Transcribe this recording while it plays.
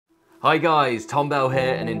Hi guys, Tom Bell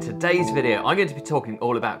here, and in today's video I'm going to be talking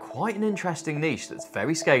all about quite an interesting niche that's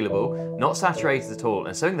very scalable, not saturated at all,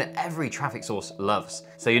 and something that every traffic source loves.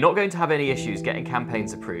 So you're not going to have any issues getting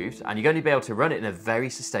campaigns approved, and you're going to be able to run it in a very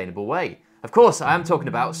sustainable way. Of course, I am talking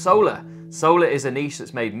about solar. Solar is a niche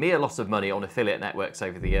that's made me a lot of money on affiliate networks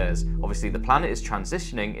over the years. Obviously, the planet is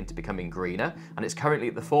transitioning into becoming greener, and it's currently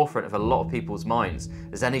at the forefront of a lot of people's minds,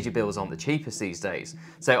 as energy bills aren't the cheapest these days.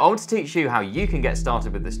 So I want to teach you how you can get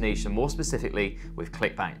started with this niche, and more specifically with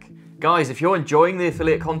ClickBank. Guys, if you're enjoying the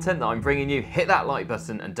affiliate content that I'm bringing you, hit that like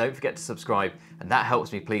button and don't forget to subscribe, and that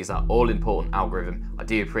helps me please that all-important algorithm. I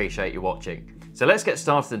do appreciate you watching. So let's get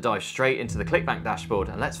started and dive straight into the ClickBank dashboard,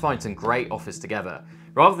 and let's find some great offers together.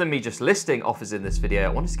 Rather than me just listing offers in this video, I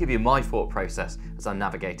wanted to give you my thought process as I'm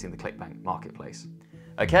navigating the ClickBank marketplace.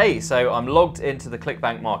 Okay, so I'm logged into the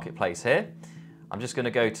ClickBank marketplace here. I'm just going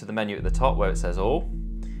to go to the menu at the top where it says all,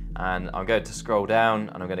 and I'm going to scroll down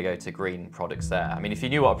and I'm going to go to green products there. I mean, if you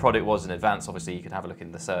knew what a product was in advance, obviously you could have a look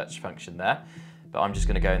in the search function there, but I'm just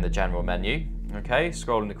going to go in the general menu. Okay,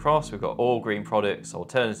 scrolling across, we've got all green products,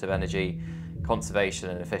 alternative energy, conservation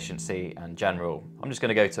and efficiency, and general. I'm just going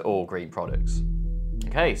to go to all green products.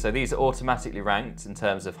 Okay, so these are automatically ranked in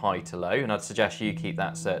terms of high to low, and I'd suggest you keep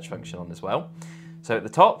that search function on as well. So at the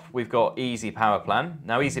top, we've got Easy Power Plan.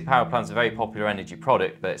 Now, Easy Power Plan is a very popular energy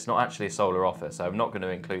product, but it's not actually a solar offer, so I'm not going to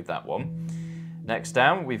include that one. Next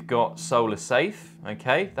down, we've got Solar Safe.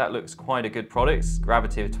 Okay, that looks quite a good product,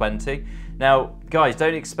 gravity of 20. Now, guys,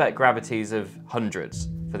 don't expect gravities of hundreds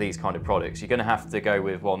for these kind of products. You're going to have to go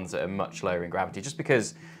with ones that are much lower in gravity, just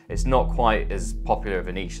because it's not quite as popular of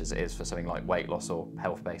a niche as it is for something like weight loss or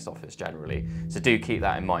health-based offers generally. So do keep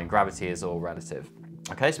that in mind. Gravity is all relative.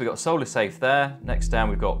 Okay, so we've got Solar Safe there. Next down,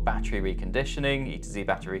 we've got battery reconditioning, E to Z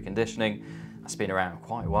battery reconditioning. That's been around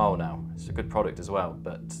quite a while now. It's a good product as well,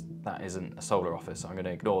 but that isn't a solar offer, so I'm going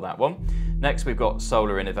to ignore that one. Next, we've got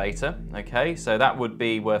Solar Innovator. Okay, so that would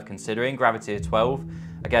be worth considering. Gravity of 12.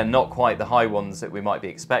 Again, not quite the high ones that we might be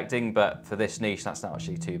expecting, but for this niche, that's not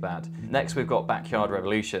actually too bad. Next, we've got Backyard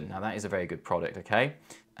Revolution. Now, that is a very good product, okay?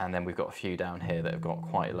 And then we've got a few down here that have got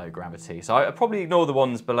quite a low gravity. So I'd probably ignore the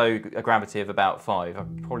ones below a gravity of about 5. I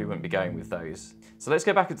probably wouldn't be going with those. So let's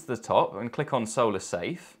go back into the top and click on Solar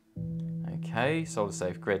Safe. Okay,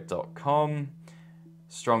 solarsafegrid.com.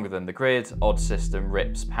 Stronger than the grid, odd system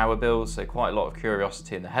rips power bills. So quite a lot of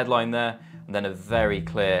curiosity in the headline there. And then a very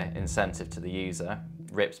clear incentive to the user.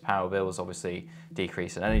 Rips power bills, obviously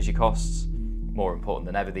decrease in energy costs. More important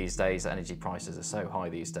than ever these days, energy prices are so high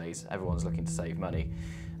these days, everyone's looking to save money.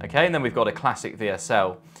 Okay, and then we've got a classic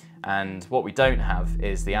VSL, and what we don't have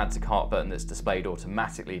is the add to cart button that's displayed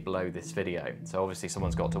automatically below this video. So obviously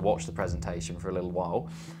someone's got to watch the presentation for a little while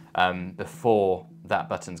before that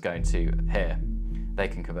button's going to appear. They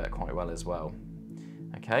can convert quite well as well.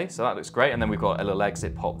 Okay, so that looks great, and then we've got a little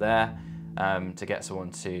exit pop there. To get someone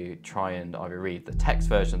to try and either read the text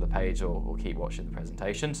version of the page or keep watching the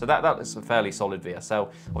presentation. So that is a fairly solid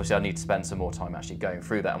VSL. Obviously, I need to spend some more time actually going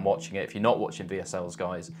through that and watching it. If you're not watching VSLs,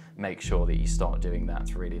 guys, make sure that you start doing that.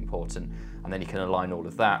 It's really important. And then you can align all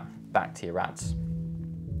of that back to your ads.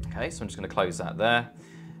 Okay, so I'm just going to close that there.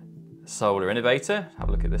 Solar Innovator, have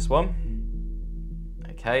a look at this one.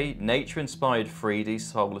 Okay, nature-inspired 3D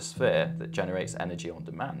solar sphere that generates energy on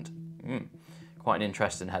demand. Quite an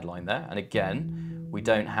interesting headline there. And again, we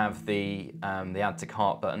don't have the add to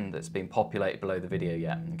cart button that's been populated below the video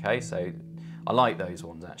yet. Okay, so I like those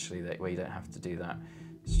ones actually, where you don't have to do that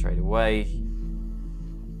straight away.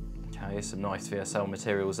 Okay, some nice VSL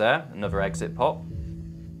materials there. Another exit pop.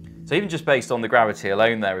 So even just based on the gravity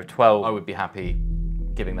alone there of 12, I would be happy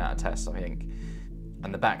giving that a test, I think.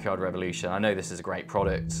 And the Backyard Revolution, I know this is a great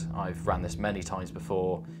product. I've ran this many times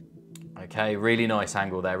before. Okay, really nice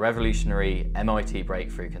angle there. Revolutionary MIT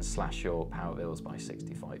breakthrough can slash your power bills by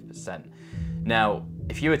 65%. Now,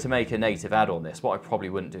 if you were to make a native ad on this, what I probably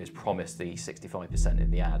wouldn't do is promise the 65%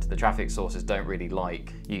 in the ad. The traffic sources don't really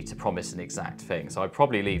like you to promise an exact thing, so I'd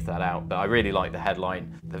probably leave that out, but I really like the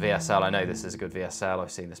headline. The VSL, I know this is a good VSL.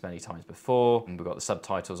 I've seen this many times before, and we've got the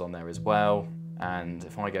subtitles on there as well. And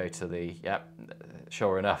if I go to the,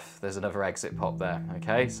 sure enough, there's another exit pop there,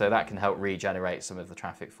 okay? So that can help regenerate some of the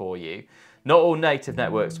traffic for you. Not all native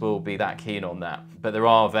networks will be that keen on that, but there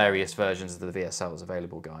are various versions of the VSLs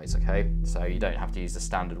available, guys, okay? So you don't have to use the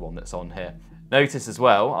standard one that's on here. Notice as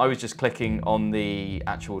well, I was just clicking on the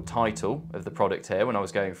actual title of the product here when I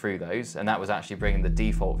was going through those, and that was actually bringing the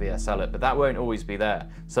default VSL up, but that won't always be there.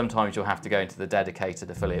 Sometimes you'll have to go into the dedicated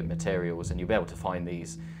affiliate materials and you'll be able to find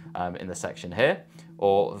these in the section here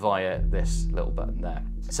or via this little button there.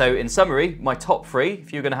 So in summary, my top 3,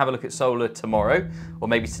 if you're going to have a look at solar tomorrow or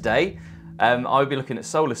maybe today, I would be looking at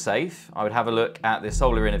Solar Safe, I would have a look at the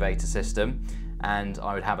Solar Innovator system, and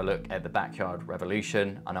I would have a look at the Backyard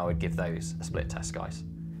Revolution, and I would give those a split test, guys.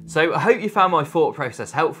 So I hope you found my thought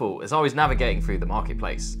process helpful as I was navigating through the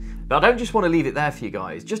marketplace. But I don't just want to leave it there for you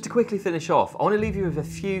guys. Just to quickly finish off, I want to leave you with a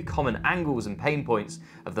few common angles and pain points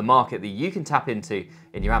of the market that you can tap into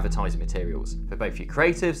in your advertising materials for both your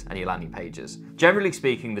creatives and your landing pages. Generally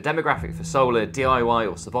speaking, the demographic for solar, DIY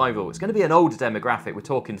or survival is going to be an older demographic. We're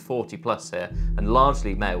talking 40 plus here, and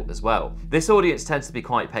largely male as well. This audience tends to be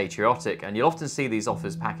quite patriotic, and you'll often see these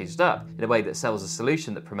offers packaged up in a way that sells a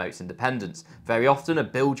solution that promotes independence. Very often a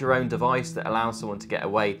build your own device that allows someone to get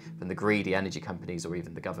away from the greedy energy companies or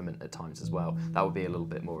even the government at times as well. That would be a little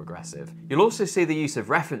bit more aggressive. You'll also see the use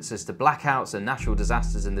of references to blackouts and natural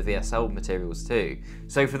disasters in the VSL materials too.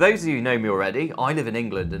 So for those of you who know me already, I live in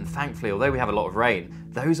England, and thankfully, although we have a lot of rain,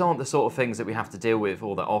 those aren't the sort of things that we have to deal with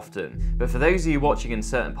all that often. But for those of you watching in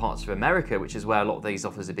certain parts of America, which is where a lot of these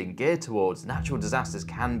offers have been geared towards, natural disasters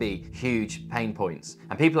can be huge pain points,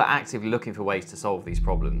 and people are actively looking for ways to solve these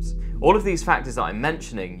problems. All of these factors that I'm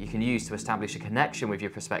mentioning, you can use to establish a connection with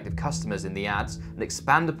your prospective customers in the ads and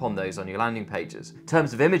expand upon those on your landing pages. In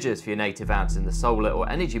terms of images for your native ads in the solar or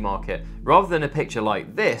energy market, rather than a picture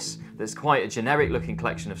like this, that's quite a generic looking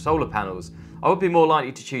collection of solar panels, I would be more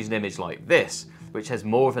likely to choose an image like this, which has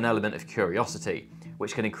more of an element of curiosity,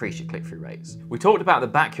 which can increase your click-through rates. We talked about the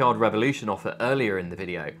Backyard Revolution offer earlier in the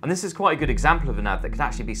video, and this is quite a good example of an ad that could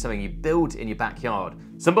actually be something you build in your backyard.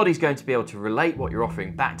 Somebody's going to be able to relate what you're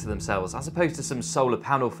offering back to themselves, as opposed to some solar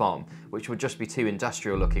panel farm, which would just be too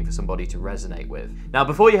industrial looking for somebody to resonate with. Now,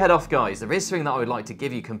 before you head off, guys, there is something that I would like to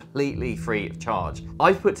give you completely free of charge.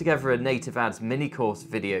 I've put together a native ads mini course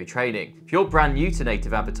video training. If you're brand new to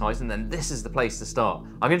native advertising, then this is the place to start.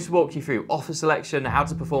 I'm going to walk you through offer selection, how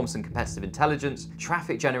to perform some competitive intelligence,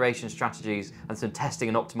 traffic generation strategies, and some testing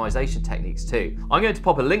and optimization techniques too. I'm going to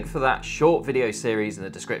pop a link for that short video series in the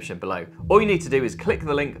description below. All you need to do is click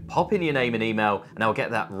the link, pop in your name and email, and I'll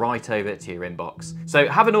get that right over to your inbox. So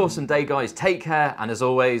have an awesome day, guys. Take care, and as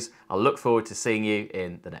always, I'll look forward to seeing you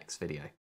in the next video.